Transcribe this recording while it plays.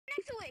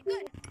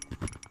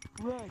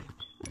Red.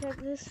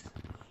 Like this.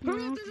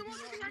 Hurry up, there's a one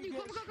behind you. Go,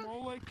 go, go.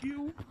 Small like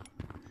you.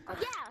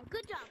 Yeah,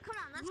 good job. Come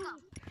on, let's go.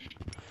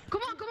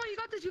 Come on, you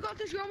got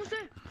this, you're almost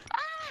there. Ah!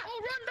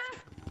 Oh, run back!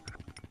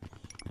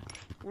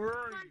 Where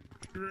are you?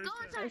 Go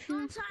inside, go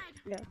inside.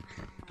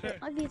 Yeah.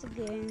 I beat the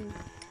game.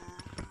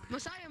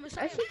 Messiah.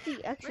 I think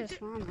the extra's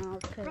fun now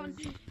Run.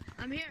 because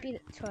I'm here. beat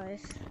it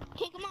twice.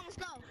 Okay, come on, let's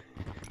go.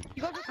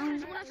 You got this, someone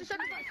has to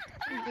sacrifice.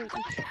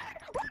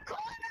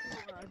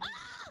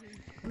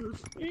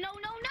 No.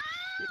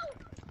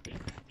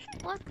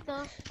 What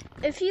the?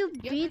 If you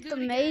You beat have to the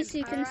do it maze, again.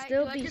 you can Alright,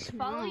 still do I be just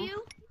follow small.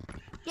 you?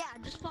 Yeah,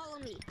 just follow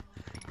me.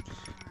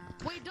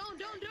 Wait,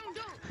 don't.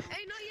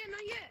 Hey,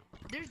 not yet.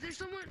 There's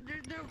someone,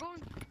 they're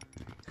going.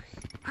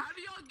 How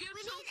do y'all get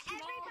We so need small,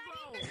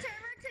 everybody in bro? the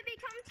server to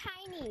become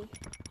tiny.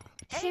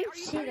 Since are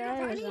you she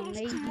trying was to a find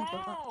lazy small? bot.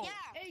 Yeah,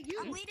 Hey, you.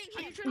 I'm leading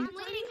Are you him. trying to I'm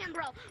leading him,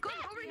 bro. Go,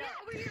 over here.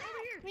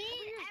 We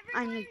need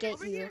I'm everybody gonna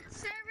get in you. the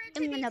server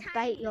to I'm be gonna tiny.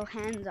 bite your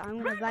hands. I'm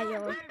gonna bite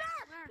your. Run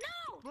back!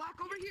 No! Black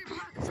over here,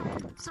 Black.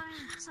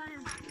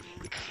 Cyan.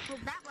 Well,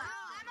 that one.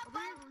 I'm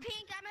above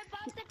pink. I'm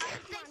above the pink.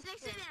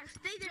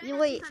 Stay there. You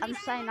wait. I'm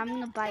saying I'm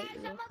gonna bite Guys,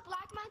 you. I'm a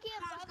black monkey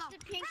above the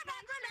pink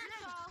monster.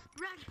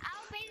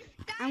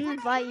 I'm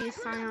gonna bite you,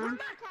 Sion.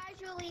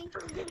 Casually.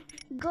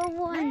 Go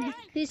on.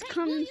 He's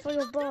coming for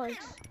your balls.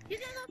 You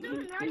can go through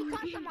him. You already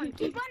caught someone.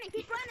 Keep running.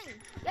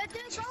 Yeah, dude, go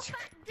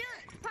do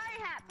it. Party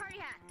hat.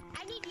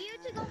 I need you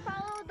to go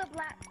follow the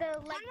black, the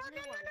like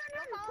blue one.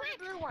 Go follow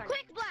the blue one.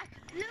 Quick, black.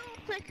 Blue,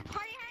 quick.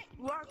 Party hat.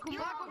 Black You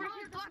over follow here,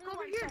 the Black blue over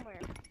one here.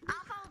 somewhere.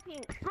 I'll follow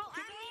pink. Bro,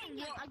 I'm leading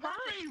you. I got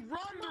Hurry,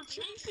 run, they're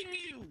chasing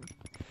you.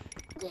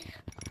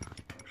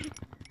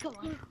 Go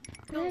on.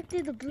 Where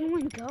did the blue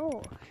one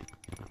go?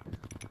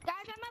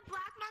 Guys, I'm a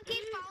black monkey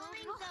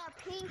following the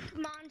pink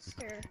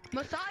monster.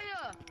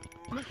 Messiah.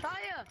 Yeah, Are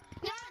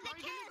the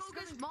you gonna go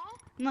get small?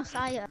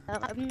 Messiah.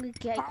 I'm gonna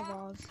get your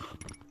balls.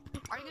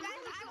 Are you gonna Guys, go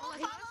get I small? will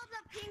follow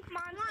the pink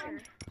monster.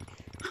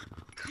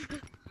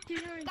 Guys, Go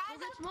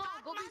get small.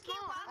 Go be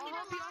small. I'll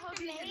help you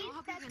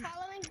that's again.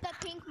 following the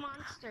pink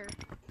monster.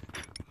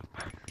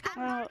 I'm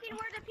Well, marking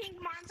where the pink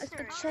Let's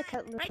monster go is. check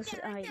out Right this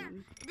there, right there. item.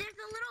 There's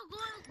a little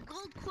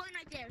gold coin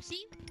right there.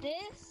 See?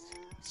 This?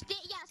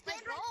 Stand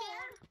right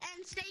there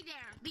and stay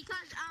there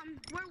because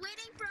we're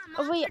waiting for a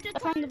monster Oh wait, to I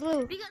found the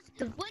blue. because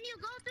when you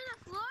go through the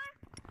floor,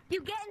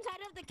 you get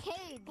inside of the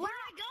cage. Where do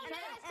I go?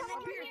 Guys, come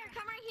over here.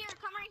 Come right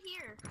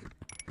here.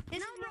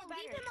 No, bro,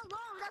 leave him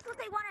alone. That's what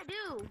they want to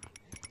do.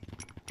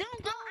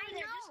 Don't go over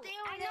there. Just stay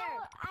over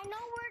there. I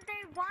know where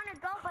they want to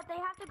go, but they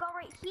have to go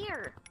right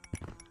here.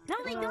 No,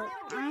 they Well,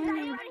 don't. I'm They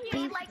gonna right beat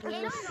here. Like, this.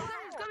 don't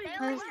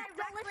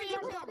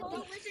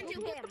listen to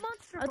him.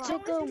 I'll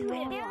check out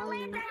more They're on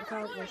landing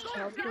how right this here.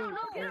 helping Get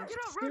out,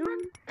 Steam.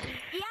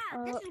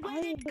 Yeah, this is where I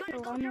they're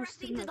gonna go almost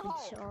directly to didn't the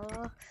hole.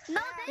 picture.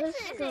 No, Let's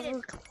this go is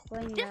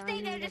clean Just down stay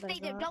there, just what I stay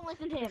there. got. Don't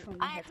listen to him. From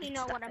I actually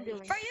know what I'm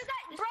doing. Bro,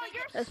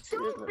 you're Let's do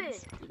it, let's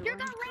stupid. do You're it.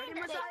 gonna land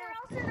somewhere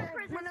else in the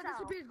prison When that cell.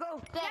 disappears,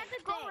 go. You have to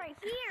go right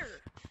here.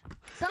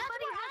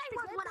 Somebody has to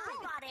get when I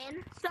got in.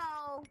 So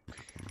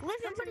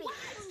listen to me.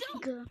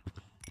 Go.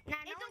 Nah,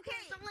 it's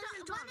okay. Don't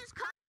listen to him.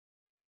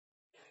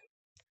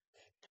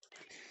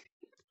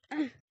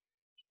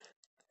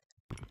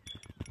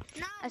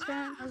 No, I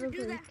found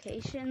another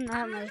location.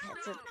 Now my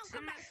headset's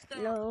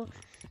low,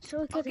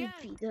 so I gotta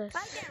beat this.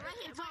 Right here.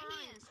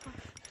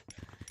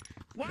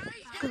 Why are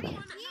Go.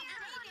 everyone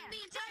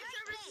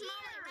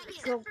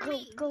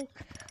Go.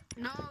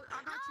 No, I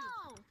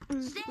got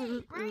you.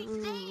 Stay right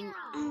there.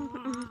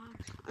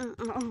 Uh,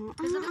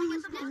 Just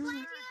land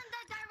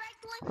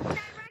you in the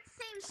direct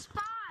same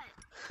spot.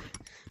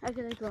 I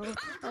gotta go.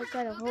 I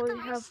gotta hurry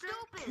up.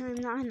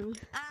 Stupid. I know.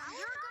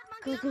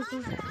 You're a good monkey. Go.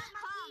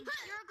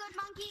 You're a good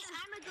monkey.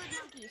 I'm a good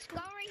monkey.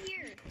 Go right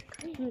here.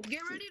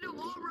 Get ready to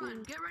wall run.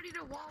 Get ready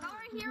to wall Go run.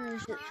 right here.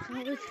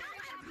 Where is it?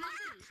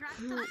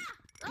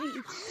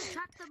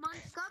 Track the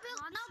monster. Go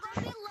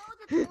below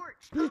the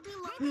torch. Go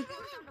below the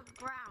torch on the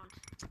ground.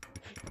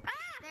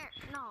 There.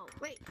 No.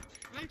 Wait.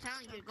 I'm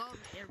telling you to go over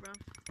there, bro.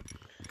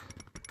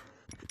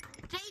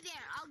 Stay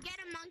there. I'll get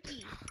a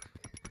monkey.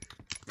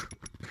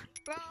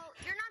 Bro,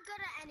 you're not good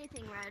at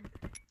anything, Red.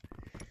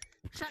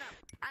 Shut up.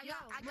 I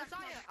got Messiah,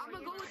 smoke I'm for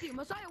gonna you. go with you.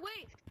 Messiah,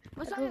 wait.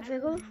 Go, Messiah,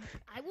 Viggo.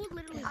 I will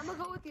literally. I'm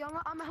gonna go with you. I'm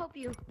gonna help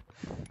you.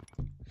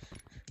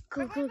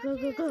 Go. Oh my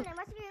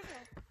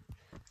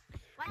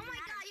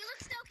god, you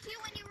look so cute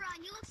when you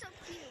run. You look so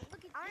cute.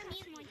 Look at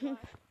me.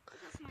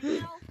 That's my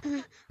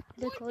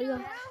Look, Leo.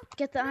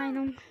 Get the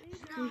item.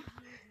 No.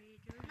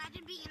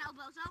 Imagine being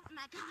elbows up.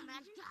 Imagine.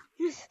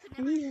 Yes, I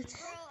need it.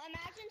 Bro,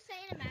 imagine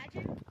saying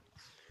imagine.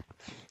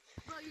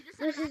 Bro, you just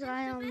This is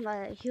item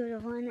like here the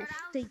one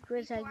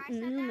secrets like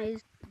new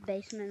maze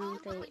basement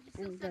update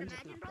and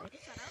dungeon update.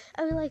 I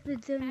really like the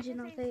dungeon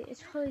update.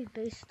 It's probably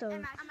based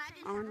on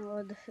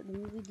all the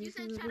movie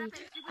Disney movie.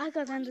 I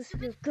got to this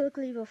video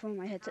quickly before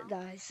my headset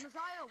dies.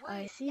 Messiah,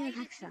 wait. I see you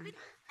next time.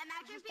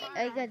 Imagine being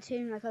I got to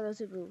change my color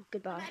to blue.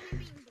 Goodbye. Imagine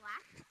being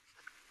black.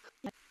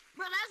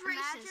 Bro, that's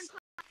racist.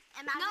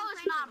 No,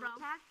 it's not, bro.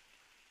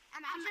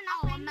 Imagine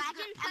not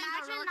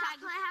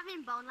playing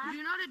having bone left.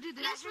 You know how to do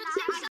this?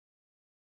 Yes,